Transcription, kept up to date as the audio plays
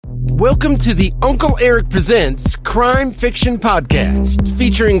Welcome to the Uncle Eric Presents Crime Fiction Podcast,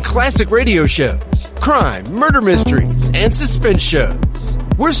 featuring classic radio shows, crime, murder mysteries, and suspense shows.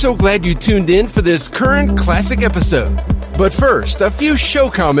 We're so glad you tuned in for this current classic episode. But first, a few show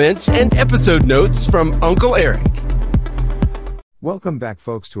comments and episode notes from Uncle Eric. Welcome back,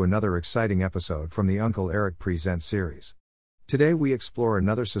 folks, to another exciting episode from the Uncle Eric Presents series. Today we explore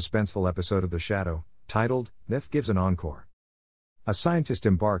another suspenseful episode of The Shadow, titled, Death Gives an Encore. A scientist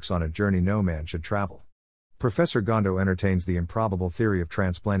embarks on a journey no man should travel. Professor Gondo entertains the improbable theory of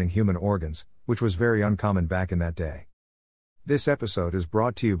transplanting human organs, which was very uncommon back in that day. This episode is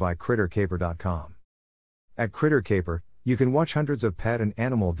brought to you by CritterCaper.com. At CritterCaper, you can watch hundreds of pet and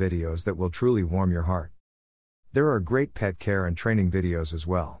animal videos that will truly warm your heart. There are great pet care and training videos as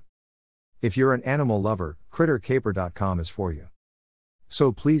well. If you're an animal lover, CritterCaper.com is for you.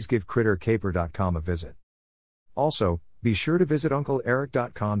 So please give CritterCaper.com a visit. Also, be sure to visit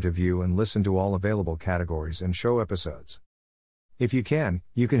UncleEric.com to view and listen to all available categories and show episodes. If you can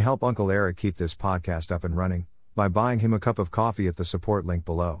help Uncle Eric keep this podcast up and running by buying him a cup of coffee at the support link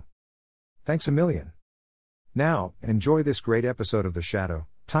below. Thanks a million. Now, enjoy this great episode of The Shadow,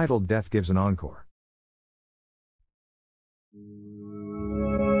 titled Death Gives an Encore.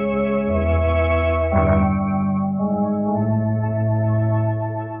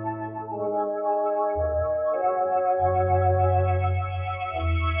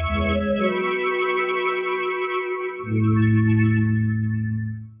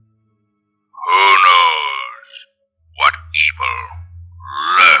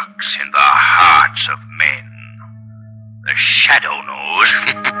 In the hearts of men. The Shadow knows.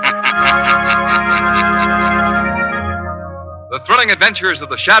 The thrilling adventures of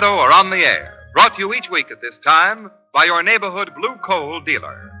The Shadow are on the air, brought to you each week at this time by your neighborhood blue coal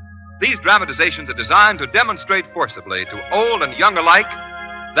dealer. These dramatizations are designed to demonstrate forcibly to old and young alike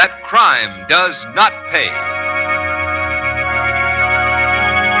that crime does not pay.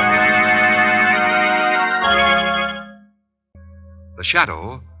 The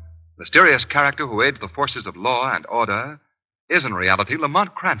Shadow, mysterious character who aids the forces of law and order, is in reality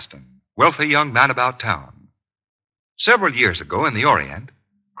Lamont Cranston, wealthy young man about town. Several years ago in the Orient,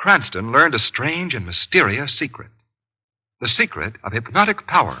 Cranston learned a strange and mysterious secret. The secret of hypnotic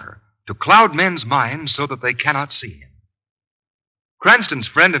power to cloud men's minds so that they cannot see him. Cranston's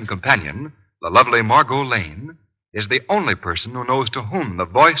friend and companion, the lovely Margot Lane, is the only person who knows to whom the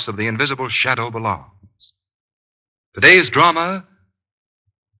voice of the invisible shadow belongs. Today's drama,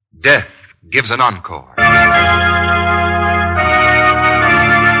 Death Gives an Encore.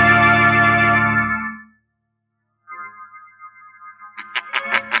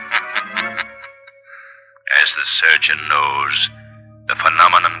 As the surgeon knows, the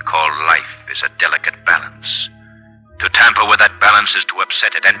phenomenon called life is a delicate balance. To tamper with that balance is to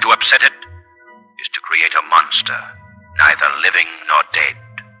upset it, and to upset it is to create a monster, neither living nor dead.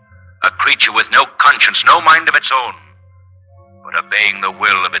 A creature with no conscience, no mind of its own, but obeying the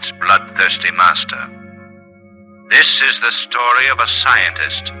will of its bloodthirsty master. This is the story of a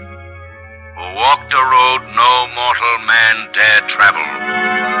scientist who walked a road no mortal man dare travel.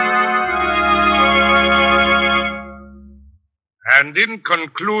 And in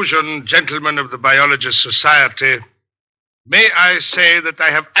conclusion, gentlemen of the Biologist Society, may I say that I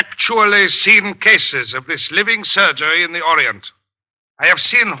have actually seen cases of this living surgery in the Orient. I have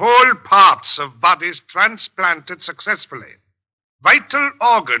seen whole parts of bodies transplanted successfully. Vital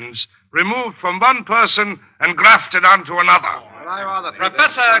organs removed from one person and grafted onto another.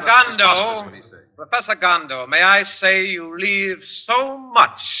 Professor Gondo, may I say you leave so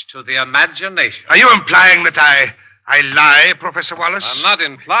much to the imagination. Are you implying that I lie, Professor Wallace? I'm not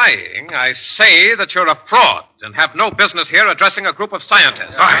implying. I say that you're a fraud and have no business here addressing a group of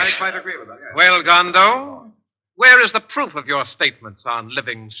scientists. I quite agree with that. Yes. Well, Gondo, where is the proof of your statements on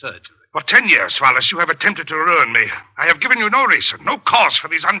living surgery? For 10 years, Wallace, you have attempted to ruin me. I have given you no reason, no cause for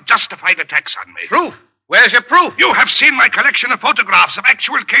these unjustified attacks on me. Proof? Where's your proof? You have seen my collection of photographs of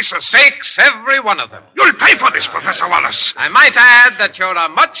actual cases. Fakes, every one of them. You'll pay for this, Professor Wallace. I might add that you're a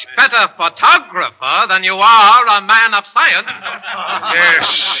much better photographer than you are a man of science.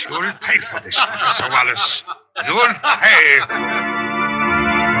 Yes, you'll pay for this, Professor Wallace. You'll pay.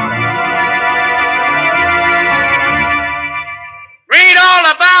 Read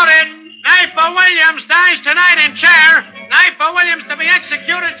all about it. Knifer Williams dies tonight in chair. Knifer Williams to be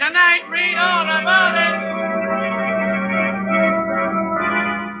executed tonight. Read all about it.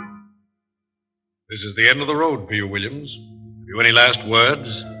 This is the end of the road for you, Williams. Have you any last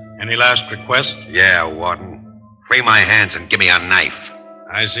words? Any last request? Yeah, Warden. Free my hands and give me a knife.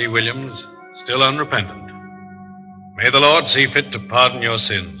 I see, Williams. Still unrepentant. May the Lord see fit to pardon your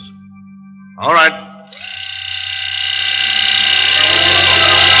sins. All right.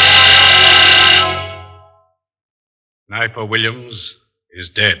 Sniper Williams is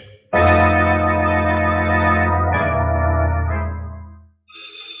dead.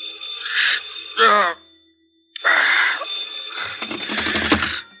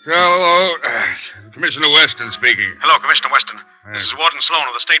 Hello. Commissioner Weston speaking. Hello, Commissioner Weston. This is Warden Sloan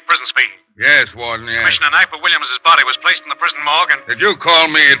of the State Prison speaking. Yes, Warden, yes. Commissioner Knifer Williams' body was placed in the prison morgue and... Did you call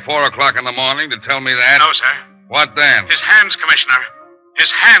me at 4 o'clock in the morning to tell me that? No, sir. What then? His hands, Commissioner.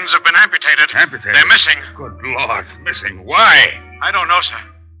 His hands have been amputated. Amputated? They're missing. Good Lord. Missing? Why? I don't know, sir.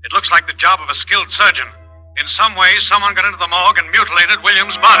 It looks like the job of a skilled surgeon. In some way, someone got into the morgue and mutilated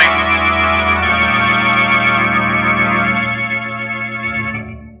Williams' body.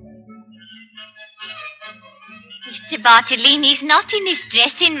 Mr. Bartolini's not in his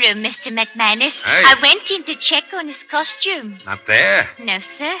dressing room, Mr. McManus. Hey. I went in to check on his costumes. Not there? No,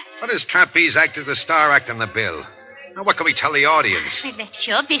 sir. What does Trapeze act as the star act on the bill? Now, what can we tell the audience? Well, that's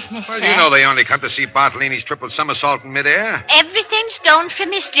your business, Well, sir. you know they only come to see Bartolini's triple somersault in midair. Everything's gone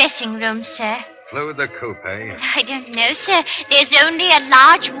from his dressing room, sir. Flew the coupe, eh? I don't know, sir. There's only a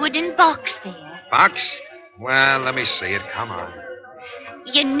large wooden box there. Box? Well, let me see it. Come on.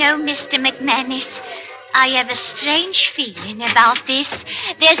 You know, Mr. McManus, I have a strange feeling about this.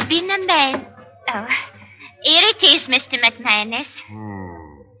 There's been a man... Oh, here it is, Mr. McManus.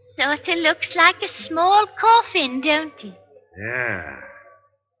 Sort of looks like a small coffin, don't it? Yeah.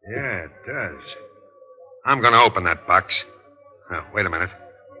 Yeah, it does. I'm going to open that box. Oh, wait a minute.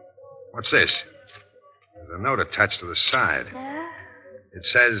 What's this? There's a note attached to the side. It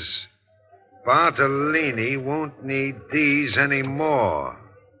says, Bartolini won't need these anymore.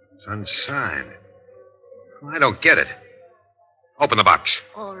 It's unsigned. I don't get it. Open the box.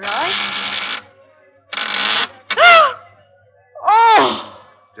 All right. Oh!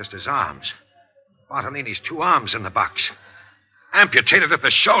 Just his arms. Bartolini's 2 arms in the box. Amputated at the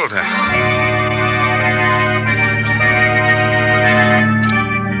shoulder.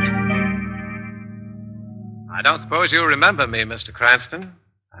 I don't suppose you remember me, Mr. Cranston.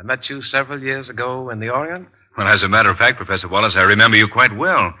 I met you several years ago in the Orient. Well, as a matter of fact, Professor Wallace, I remember you quite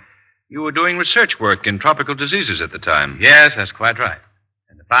well. You were doing research work in tropical diseases at the time. Yes, that's quite right.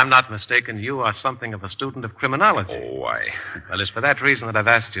 And if I'm not mistaken, you are something of a student of criminology. Oh, why? Well, it's for that reason that I've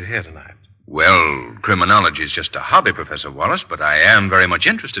asked you here tonight. Well, criminology is just a hobby, Professor Wallace, but I am very much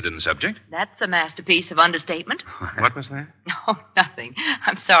interested in the subject. That's a masterpiece of understatement. What was that? Oh, nothing.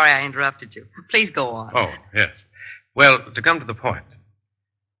 I'm sorry I interrupted you. Please go on. Oh, yes. Well, to come to the point,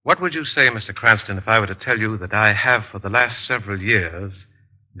 what would you say, Mr. Cranston, if I were to tell you that I have, for the last several years,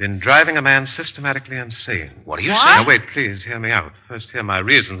 been driving a man systematically insane? What are you What? saying? Now, wait, please hear me out. First, hear my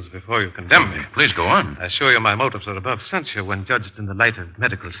reasons before you condemn me. Please go on. I assure you my motives are above censure when judged in the light of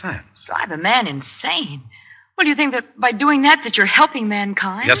medical science. Drive a man insane. Well, do you think that by doing that you're helping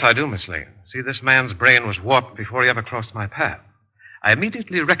mankind? Yes, I do, Miss Lane. See, this man's brain was warped before he ever crossed my path. I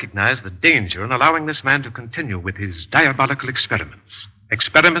immediately recognized the danger in allowing this man to continue with his diabolical experiments.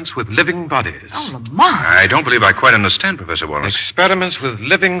 Experiments with living bodies. Oh, Lamont. I don't believe I quite understand, Professor Wallace. Experiments with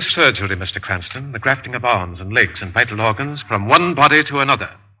living surgery, Mr. Cranston. The grafting of arms and legs and vital organs from one body to another.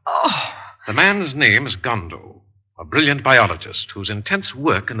 Oh, The man's name is Gondo, a brilliant biologist whose intense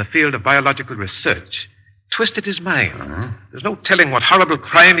work in the field of biological research twisted his mind. There's no telling what horrible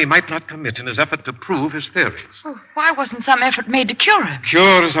crime he might not commit in his effort to prove his theories. well, why wasn't some effort made to cure him?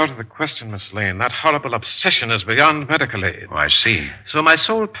 Cure is out of the question, Miss Lane. That horrible obsession is beyond medical aid. Oh, I see. So my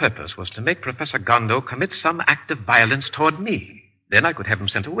sole purpose was to make Professor Gondo commit some act of violence toward me. Then I could have him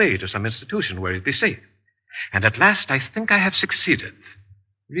sent away to some institution where he'd be safe. And at last, I think I have succeeded.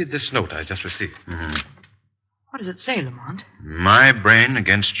 Read this note I just received. What does it say, Lamont? My brain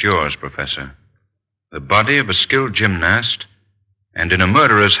against yours, Professor. The body of a skilled gymnast, and in a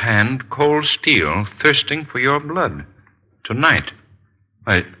murderer's hand, cold steel, thirsting for your blood. Tonight.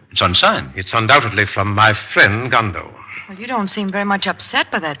 Why, it's unsigned. It's undoubtedly from my friend Gondo. Well, you don't seem very much upset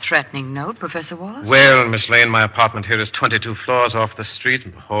by that threatening note, Professor Wallace. Well, Miss Lane, my apartment here is 22 floors off the street,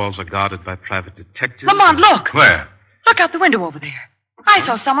 and the halls are guarded by private detectives. Lamont, look! Where? Look out the window over there. I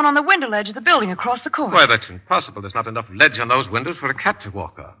saw someone on the window ledge of the building across the court. Why, that's impossible. There's not enough ledge on those windows for a cat to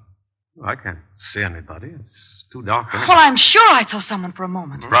walk on. Oh, I can't see anybody. It's too dark. Well, I'm sure I saw someone for a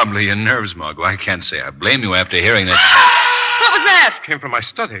moment. Probably your nerves, Margot. I can't say I blame you after hearing that. What was that? It came from my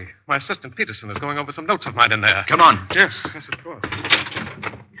study. My assistant Peterson is going over some notes of mine in there. Come on. Yes, of course.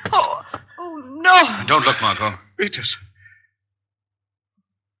 Oh, no. Don't look, Margot. Peterson.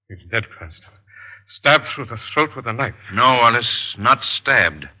 He's dead, Cranston. Stabbed through the throat with a knife. No, Wallace, not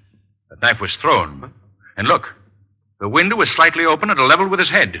stabbed. The knife was thrown. And look, the window was slightly open at a level with his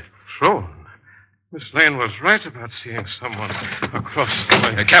head. Thrown? Miss Lane was right about seeing someone across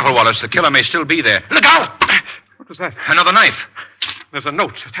the way. Careful, Wallace. The killer may still be there. Look out! What was that? Another knife. There's a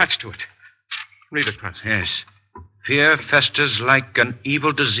note attached to it. Read it, Cranston. Yes. Fear festers like an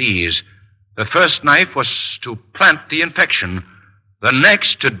evil disease. The first knife was to plant the infection. The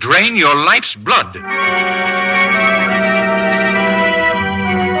next to drain your life's blood.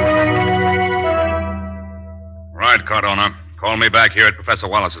 Right, Cardona. Call me back here at Professor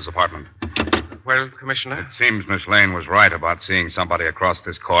Wallace's apartment. Well, Commissioner? It seems Miss Lane was right about seeing somebody across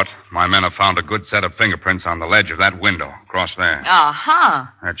this court. My men have found a good set of fingerprints on the ledge of that window across there. Uh-huh.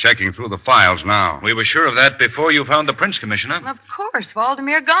 They're checking through the files now. We were sure of that before you found the prints, Commissioner. Of course,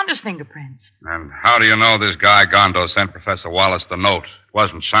 Valdemir Gonda's fingerprints. And how do you know this guy Gondo sent Professor Wallace the note? It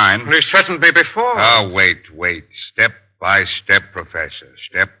wasn't signed. He threatened me before. Oh, wait. Step by step, Professor.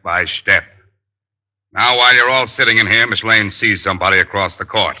 Step by step. Now, while you're all sitting in here, Miss Lane sees somebody across the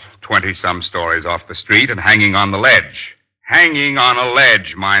court, 20-some stories off the street and hanging on the ledge. Hanging on a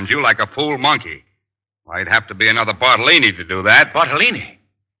ledge, mind you, like a fool monkey. Well, he'd have to be another Bartolini to do that. Bartolini?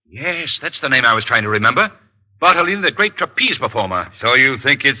 Yes, that's the name I was trying to remember. Bartolini, the great trapeze performer. So you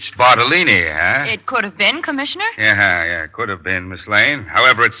think it's Bartolini, huh? It could have been, Commissioner. Yeah, could have been, Miss Lane.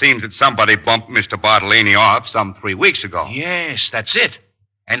 However, it seems that somebody bumped Mr. Bartolini off some 3 weeks ago. Yes, that's it.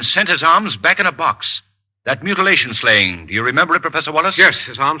 And sent his arms back in a box. That mutilation slaying, do you remember it, Professor Wallace? Yes,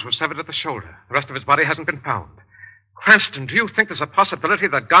 his arms were severed at the shoulder. The rest of his body hasn't been found. Cranston, do you think there's a possibility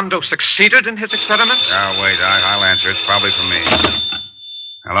that Gondo succeeded in his experiments? Now, wait, I'll answer. It's probably for me.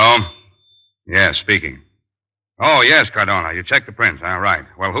 Hello? Yes, speaking. Oh, yes, Cardona. You checked the prints, huh? Right.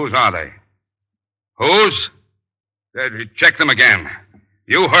 Well, whose are they? Whose? Check them again.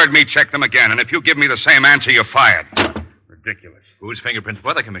 You heard me check them again, and if you give me the same answer, you're fired. Ridiculous. Whose fingerprints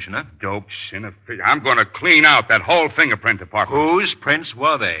were they, Commissioner? Dopes in a... I'm going to clean out that whole fingerprint department. Whose prints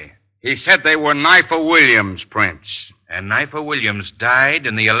were they? He said they were Knifer Williams' prints. And Knifer Williams died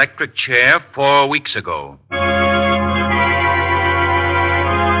in the electric chair 4 weeks ago.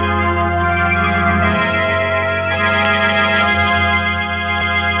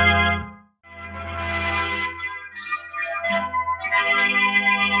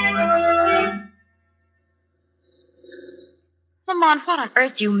 Lamont, what on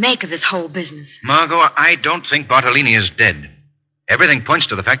earth do you make of this whole business? Margot, I don't think Bartolini is dead. Everything points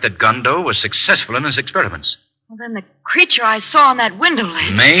to the fact that Gondo was successful in his experiments. Well, then the creature I saw on that window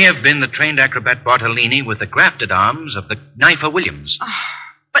ledge... May have been the trained acrobat Bartolini with the grafted arms of the Knifer Williams. Oh,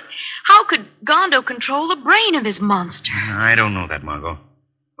 but how could Gondo control the brain of his monster? I don't know that, Margot.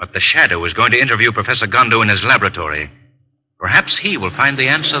 But the Shadow is going to interview Professor Gondo in his laboratory. Perhaps he will find the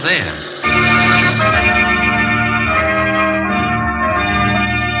answer there.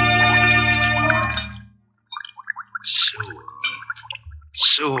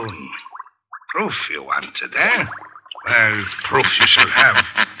 Soon. Proof you wanted, eh? Well, proof you shall have.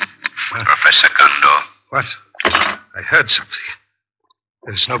 Professor Gondo. What? I heard something.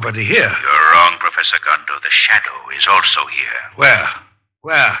 There's nobody here. You're wrong, Professor Gondo. The Shadow is also here. Where?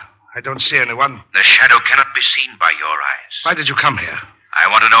 I don't see anyone. The Shadow cannot be seen by your eyes. Why did you come here? I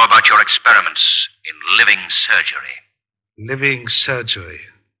want to know about your experiments in living surgery. Living surgery?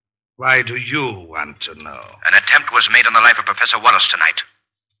 Why do you want to know? An attempt was made on the life of Professor Wallace tonight.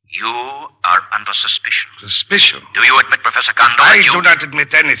 You are under suspicion. Suspicion? Do you admit, Professor Gondo? I do not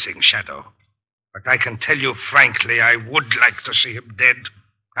admit anything, Shadow. But I can tell you frankly, I would like to see him dead.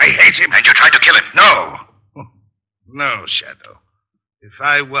 I hate him. And you tried to kill him? No. No, Shadow. If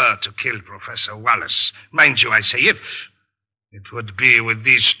I were to kill Professor Wallace, mind you, I say if, it would be with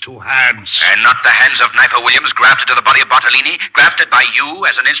these two hands. And not the hands of Knifer Williams grafted to the body of Bartolini, grafted by you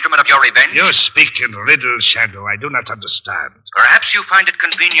as an instrument of your revenge? You speak in riddles, Shadow. I do not understand. Perhaps you find it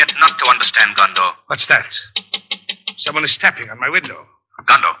convenient not to understand, Gondo. What's that? Someone is tapping on my window.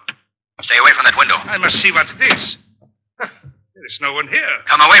 Gondo, stay away from that window. I must see what it is. There is no one here.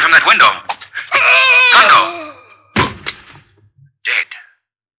 Come away from that window. Gondo! Dead.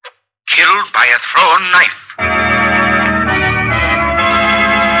 Killed by a thrown knife.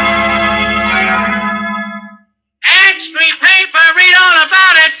 Street paper, read all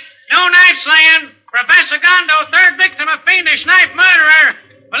about it. New knife slaying. Professor Gondo, third victim of fiendish knife murderer.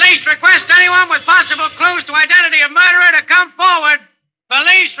 Police request anyone with possible clues to identity of murderer to come forward.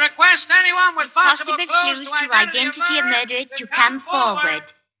 Police request anyone with possible clues to identity of murderer to come forward.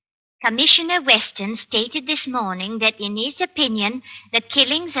 Commissioner Weston stated this morning that in his opinion, the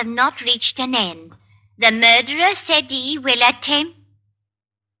killings have not reached an end. The murderer said he will attempt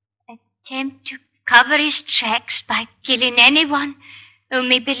to cover his tracks by killing anyone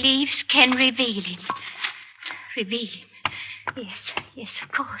whom he believes can reveal him. Reveal him. Yes,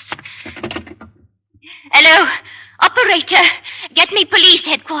 of course. Hello? Operator, get me police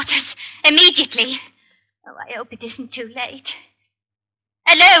headquarters. Immediately. Oh, I hope it isn't too late.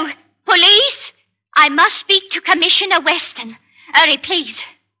 Hello? Police? I must speak to Commissioner Weston. Hurry, please.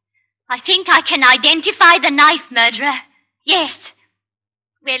 I think I can identify the knife murderer. Yes.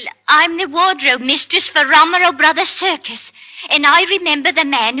 Well, I'm the wardrobe mistress for Romero Brothers Circus, and I remember the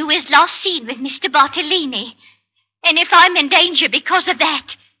man who was last seen with Mr. Bartolini. And if I'm in danger because of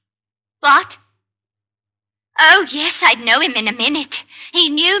that... What? Oh, yes, I'd know him in a minute. He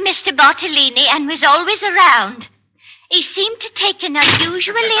knew Mr. Bartolini and was always around. He seemed to take an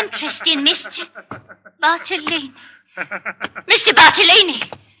unusual interest in Mr. Bartolini. Mr.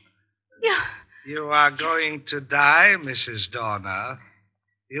 Bartolini! You are going to die, Mrs. Dorner.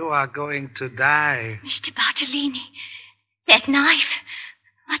 You are going to die. Mr. Bartolini, that knife.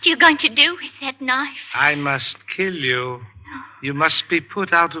 What are you going to do with that knife? I must kill you. You must be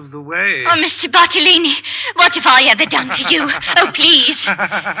put out of the way. Oh, Mr. Bartolini, what have I ever done to you? Oh, please. No!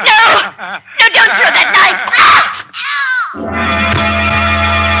 No, don't throw that knife.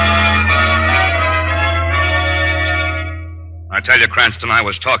 I tell you, Cranston, I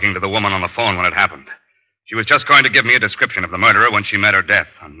was talking to the woman on the phone when it happened. She was just going to give me a description of the murderer when she met her death,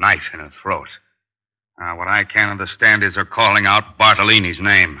 a knife in her throat. Now, what I can't understand is her calling out Bartolini's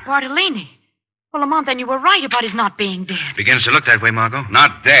name. Bartolini? Well, Lamont, then you were right about his not being dead. Begins to look that way, Margot.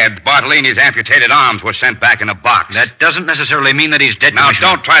 Not dead. Bartolini's amputated arms were sent back in a box. That doesn't necessarily mean that he's dead, Now, Commissioner.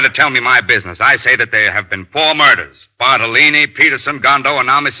 don't try to tell me my business. I say that there have been 4 murders. Bartolini, Peterson, Gondo, and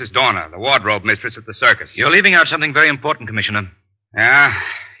now Mrs. Dorner, the wardrobe mistress at the circus. You're leaving out something very important, Commissioner. Yeah?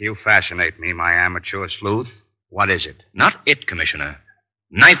 You fascinate me, my amateur sleuth. What is it? Not it, Commissioner.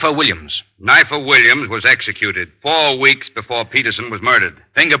 Knifer Williams. Knifer Williams was executed 4 weeks before Peterson was murdered.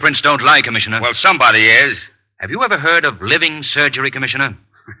 Fingerprints don't lie, Commissioner. Well, somebody is. Have you ever heard of living surgery, Commissioner?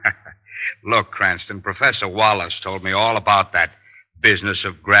 Look, Cranston, Professor Wallace told me all about that business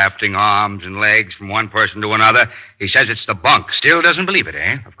of grafting arms and legs from one person to another. He says it's the bunk. Still doesn't believe it,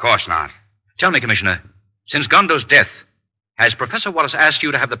 eh? Of course not. Tell me, Commissioner, since Gondo's death, has Professor Wallace asked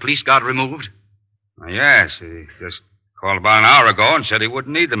you to have the police guard removed? Yes, he just called about an hour ago and said he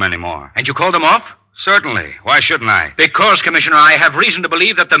wouldn't need them anymore. And you called them off? Certainly. Why shouldn't I? Because, Commissioner, I have reason to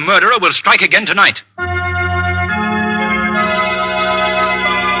believe that the murderer will strike again tonight.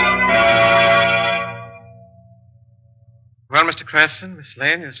 Well, Mr. Cranston, Miss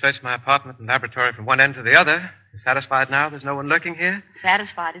Lane, you've searched my apartment and laboratory from one end to the other. You satisfied now there's no one lurking here?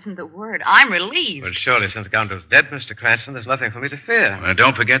 Satisfied isn't the word. I'm relieved. Well, surely since Gondo's dead, Mr. Cranston, there's nothing for me to fear. Well,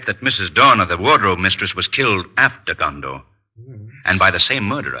 don't forget that Mrs. Dorner, the wardrobe mistress, was killed after Gondo. And by the same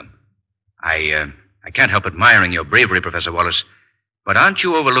murderer. I can't help admiring your bravery, Professor Wallace. But aren't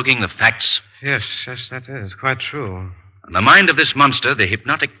you overlooking the facts? Yes, that is quite true. In the mind of this monster, the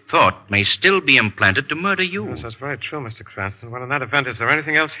hypnotic thought may still be implanted to murder you. Yes, that's very true, Mr. Cranston. Well, in that event, is there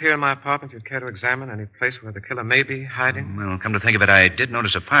anything else here in my apartment you'd care to examine? Any place where the killer may be hiding? Well, come to think of it, I did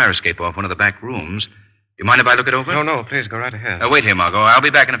notice a fire escape off one of the back rooms. Do you mind if I look it over? No, please, go right ahead. Wait here, Margot. I'll be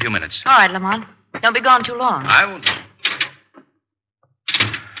back in a few minutes. All right, Lamont. Don't be gone too long. I won't.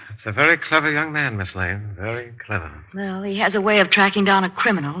 It's a very clever young man, Miss Lane. Very clever. Well, he has a way of tracking down a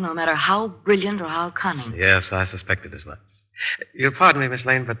criminal, no matter how brilliant or how cunning. Yes, I suspected as much. You'll pardon me, Miss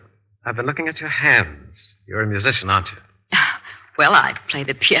Lane, but I've been looking at your hands. You're a musician, aren't you? Well, I play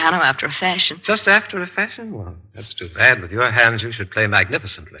the piano after a fashion. Just after a fashion? Well, that's too bad. With your hands, you should play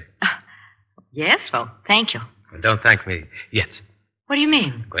magnificently. Yes? Well, thank you. Well, don't thank me yet. What do you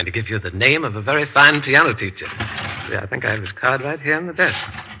mean? I'm going to give you the name of a very fine piano teacher. See, I think I have his card right here on the desk.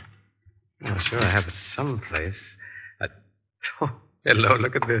 I'm sure I have it someplace. Oh, hello,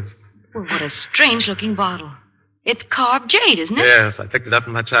 look at this. Well, what a strange-looking bottle. It's carved jade, isn't it? Yes, I picked it up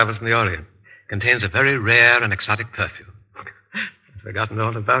in my travels in the Orient. Contains a very rare and exotic perfume. I'd forgotten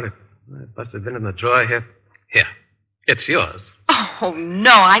all about it. It must have been in the drawer here. Here. It's yours. Oh,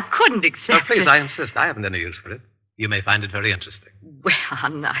 no, I couldn't accept please, it. I insist. I haven't any use for it. You may find it very interesting. Well, how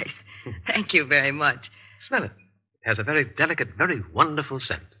nice. Thank you very much. Smell it. It has a very delicate, very wonderful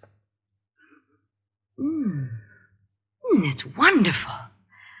scent. It's wonderful.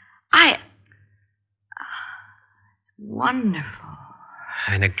 Wonderful.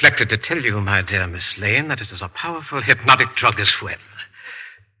 I neglected to tell you, my dear Miss Lane, that it is a powerful hypnotic drug as well.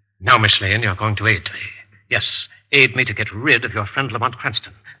 Now, Miss Lane, you're going to aid me. Yes, aid me to get rid of your friend Lamont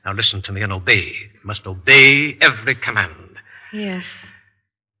Cranston. Now listen to me and obey. You must obey every command. Yes.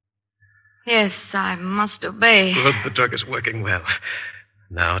 Yes, I must obey. Good, the drug is working well.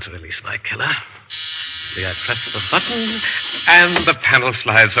 Now to release my killer. See, I press the button, and the panel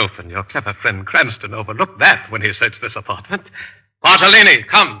slides open. Your clever friend Cranston overlooked that when he searched this apartment. Bartolini,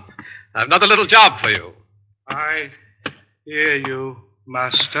 come. I've another little job for you. I hear you,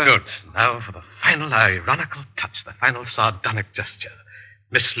 Master. Good. Now for the final ironical touch, the final sardonic gesture.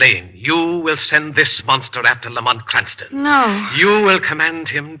 Miss Lane, you will send this monster after Lamont Cranston. No. You will command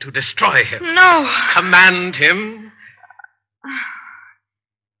him to destroy him. No. Command him.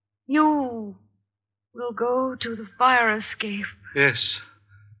 You will go to the fire escape. Yes.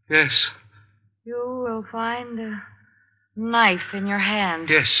 You will find a knife in your hand.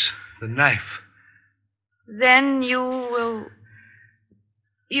 Yes, the knife. Then you will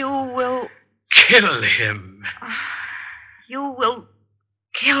Kill him. You will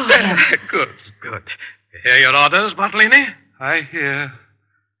kill him. Good. You hear your orders, Bartolini? I hear.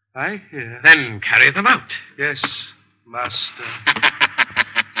 Then carry them out. Yes, Master.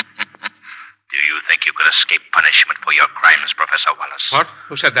 Do you think you could escape punishment for your crimes, Professor Wallace? What?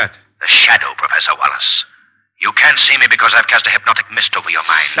 Who said that? The Shadow, Professor Wallace. You can't see me because I've cast a hypnotic mist over your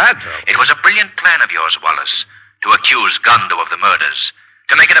mind. Shadow? It was a brilliant plan of yours, Wallace, to accuse Gondo of the murders,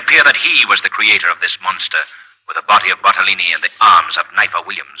 to make it appear that he was the creator of this monster, with the body of Bartolini and the arms of Knifer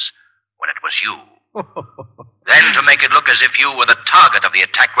Williams, when it was you. Then to make it look as if you were the target of the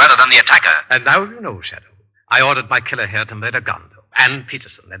attack rather than the attacker. And now you know, Shadow. I ordered my killer here to murder Gondo, and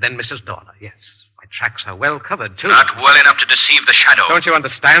Peterson, and then Mrs. Dorner. Yes, my tracks are well covered, too. Not well enough to deceive the Shadow. Don't you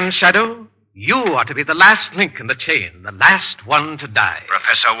understand, Shadow? You are to be the last link in the chain, the last one to die.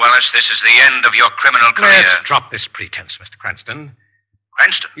 Professor Wallace, this is the end of your criminal career. Let's drop this pretense, Mr. Cranston.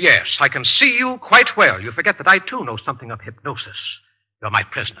 Cranston? Yes, I can see you quite well. You forget that I, too, know something of hypnosis. You're my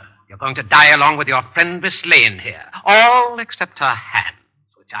prisoner. You're going to die along with your friend Miss Lane here. All except her hands,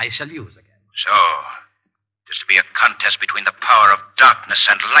 which I shall use again. So, it is to be a contest between the power of darkness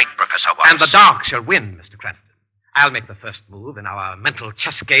and light, Professor Wallace. And the dark shall win, Mr. Cranston. I'll make the first move in our mental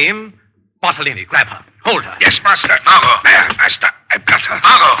chess game. Bartolini, grab her. Hold her. Yes, Master. Margot. There, Master. I've got her.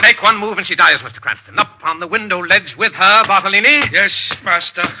 Margot. Make one move and she dies, Mr. Cranston. Up on the window ledge with her, Bartolini. Yes,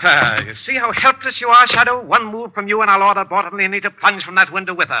 Master. You see how helpless you are, Shadow? One move from you and I'll order Bartolini to plunge from that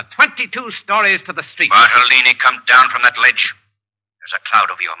window with her. 22 stories to the street. Bartolini, come down from that ledge. There's a cloud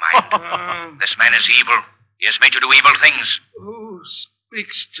over your mind. This man is evil. He is made to do evil things. Who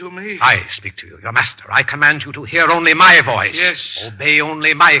speaks to me? I speak to you, your master. I command you to hear only my voice. Yes. Obey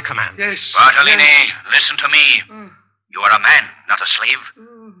only my commands. Yes. Bartolini, yes. Listen to me. You are a man, not a slave.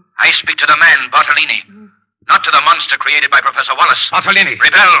 I speak to the man, Bartolini, not to the monster created by Professor Wallace. Bartolini.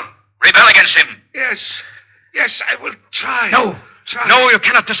 Rebel against him. Yes, I will try. No, you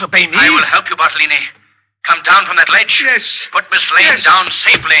cannot disobey me. I will help you, Bartolini. Come down from that ledge. Yes. Put Miss Lane down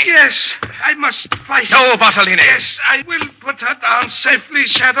safely. Yes, I must fight. No, Bartolini. Yes, I will put her down safely,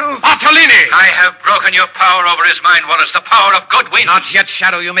 Shadow. Bartolini! I have broken your power over his mind, Wallace, the power of good wind. Not yet,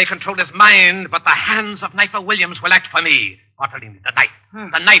 Shadow. You may control his mind, but the hands of Knifer Williams will act for me. Bartolini, the knife.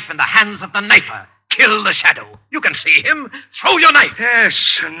 The knife in the hands of the knifer. Kill the Shadow. You can see him. Throw your knife.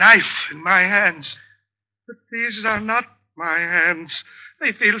 Yes, a knife in my hands. But these are not my hands.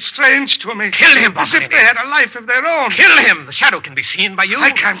 They feel strange to me. Kill him, As if Bartolini. they had a life of their own. Kill him. The Shadow can be seen by you.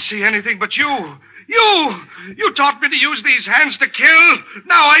 I can't see anything but you. You taught me to use these hands to kill.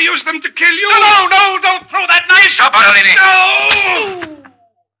 Now I use them to kill you. No, don't throw that knife. Stop, Bartolini. No!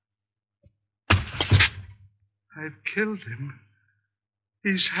 I've killed him.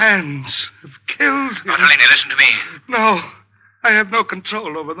 These hands have killed him. Bartolini, listen to me. No, I have no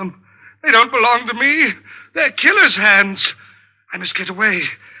control over them. They don't belong to me. They're killer's hands. I must get away.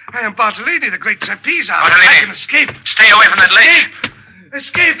 I am Bartolini, the great trapeze artist. Bartolini. I can escape. Stay away from that ledge.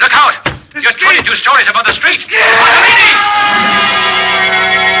 Escape. Look out. You're 22 stories above the street.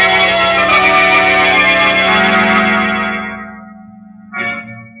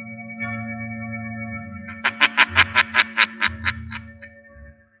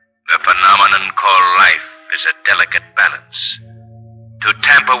 The phenomenon called life is a delicate balance. To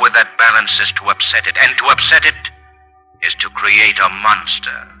tamper with that balance is to upset it, and to upset it is to create a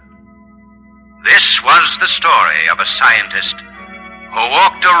monster. This was the story of a scientist who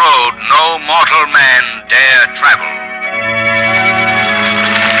walked a road no mortal man dare travel.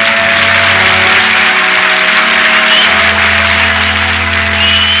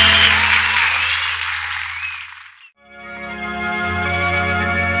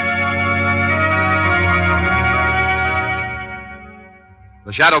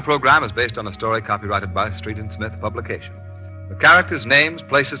 The Shadow program is based on a story copyrighted by Street and Smith Publications. The characters, names,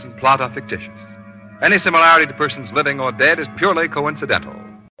 places, and plot are fictitious. Any similarity to persons living or dead is purely coincidental.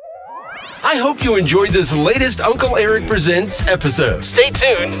 I hope you enjoyed this latest Uncle Eric Presents episode. Stay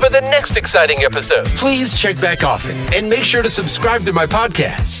tuned for the next exciting episode. Please check back often and make sure to subscribe to my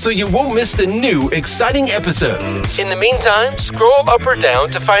podcast so you won't miss the new exciting episodes. In the meantime, scroll up or down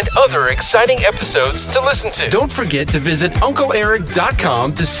to find other exciting episodes to listen to. Don't forget to visit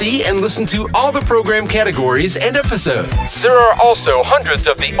UncleEric.com to see and listen to all the program categories and episodes. There are also hundreds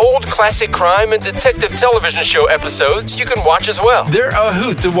of the old classic crime and detective television show episodes you can watch as well. They're a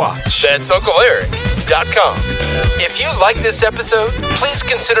hoot to watch. That's UncleEric.com. If you like this episode, please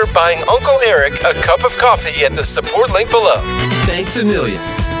consider buying Uncle Eric a cup of coffee at the support link below. Thanks a million.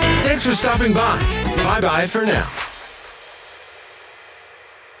 Thanks for stopping by. Bye-bye for now.